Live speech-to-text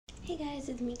Hey guys,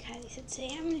 it's me Kylie. So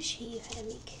today I'm going to show you how to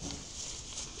make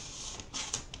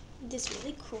this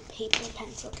really cool paper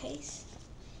pencil case.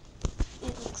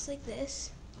 It looks like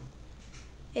this.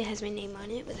 It has my name on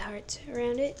it with hearts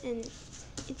around it, and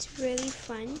it's really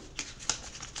fun.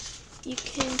 You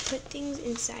can put things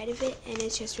inside of it, and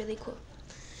it's just really cool.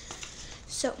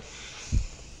 So,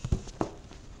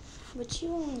 what you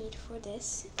will need for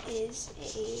this is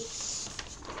a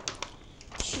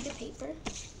sheet of paper,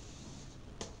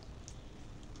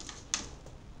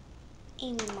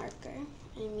 a marker.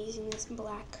 I'm using this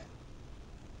black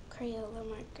Crayola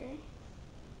marker,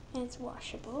 and it's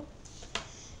washable.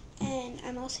 And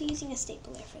I'm also using a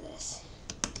stapler for this.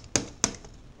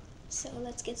 So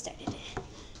let's get started.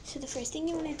 So the first thing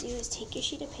you want to do is take your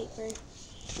sheet of paper, and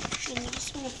you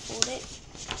just want to fold it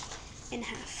in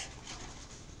half.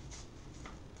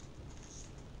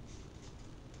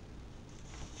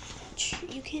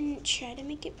 You can try to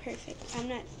make it perfect. I'm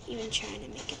not even trying to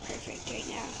make it perfect right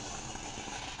now.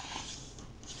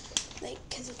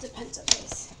 Because it's a pencil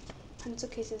case. Pencil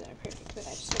cases are perfect, but I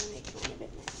just want to make mine a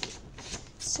bit messy.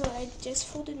 So I just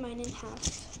folded mine in half,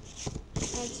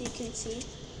 as you can see.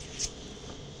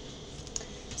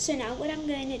 So now what I'm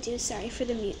going to do, sorry for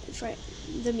the music, sorry.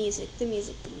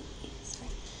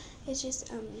 It's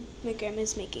just, my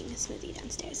grandma's making a smoothie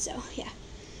downstairs, so yeah.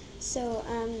 So,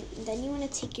 then you want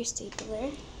to take your stapler,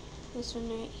 this one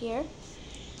right here,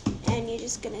 and you're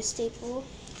just going to staple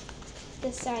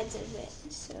the sides of it.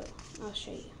 So, I'll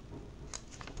show you.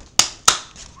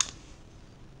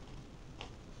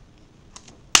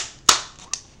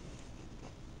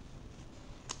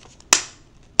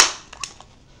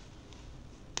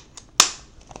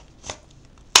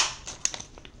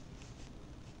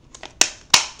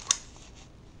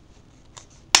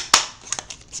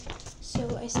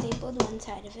 So I stapled one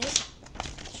side of it.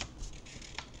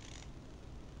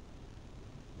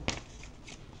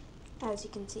 As you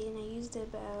can see, and I used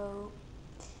about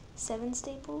 7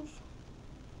 staples,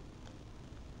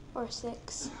 or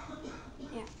 6,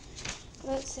 yeah,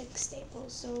 about 6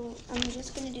 staples. So I'm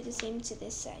just going to do the same to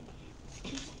this side.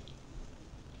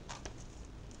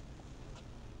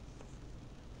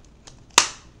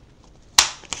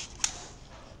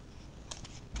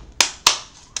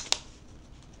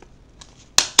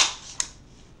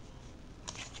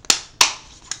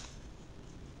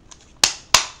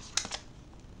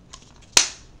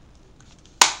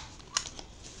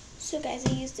 So guys,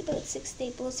 I used about 6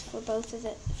 staples for both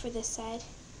of for this side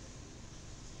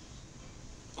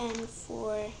and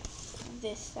for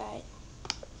this side.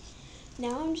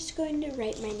 Now I'm just going to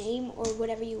write my name or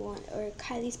whatever you want, or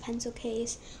Kylie's pencil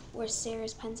case, or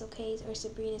Sarah's pencil case, or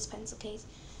Sabrina's pencil case,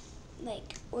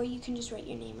 or you can just write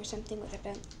your name or something with a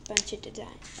bunch of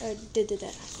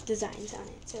designs on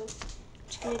it. So I'm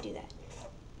just going to do that.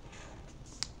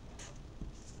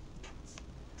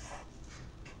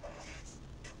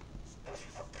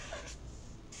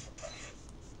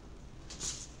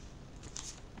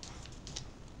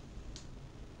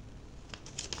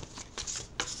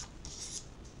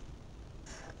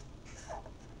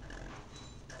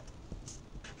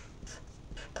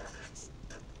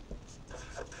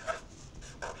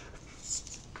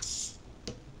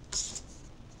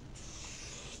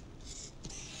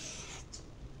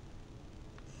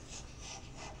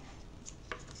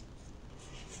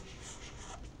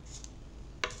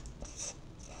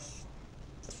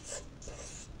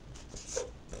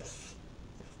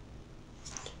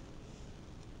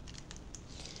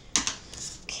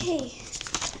 Okay,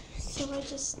 so I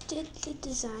just did the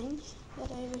design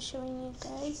that I was showing you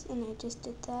guys, and I just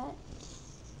did that.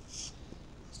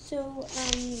 So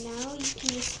now you can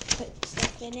just put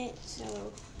stuff in it.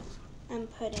 So I'm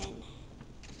putting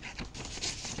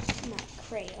my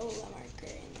Crayola marker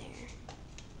in there.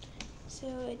 So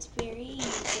it's very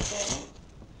usable,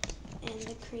 and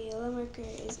the Crayola marker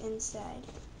is inside.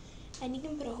 And you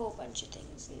can put a whole bunch of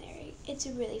things in there. It's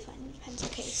a really fun pencil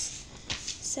case.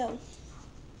 So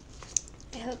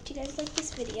I hope you guys liked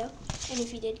this video, and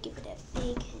if you did, give it a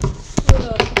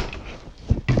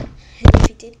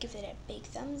big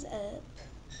thumbs up.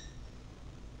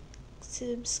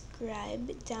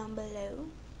 Subscribe down below,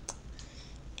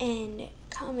 and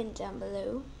comment down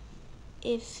below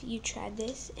if you tried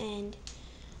this, and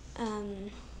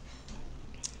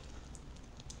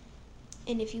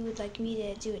if you would like me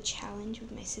to do a challenge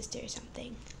with my sister or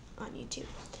something on YouTube.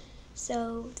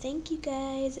 So thank you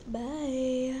guys.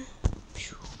 Bye.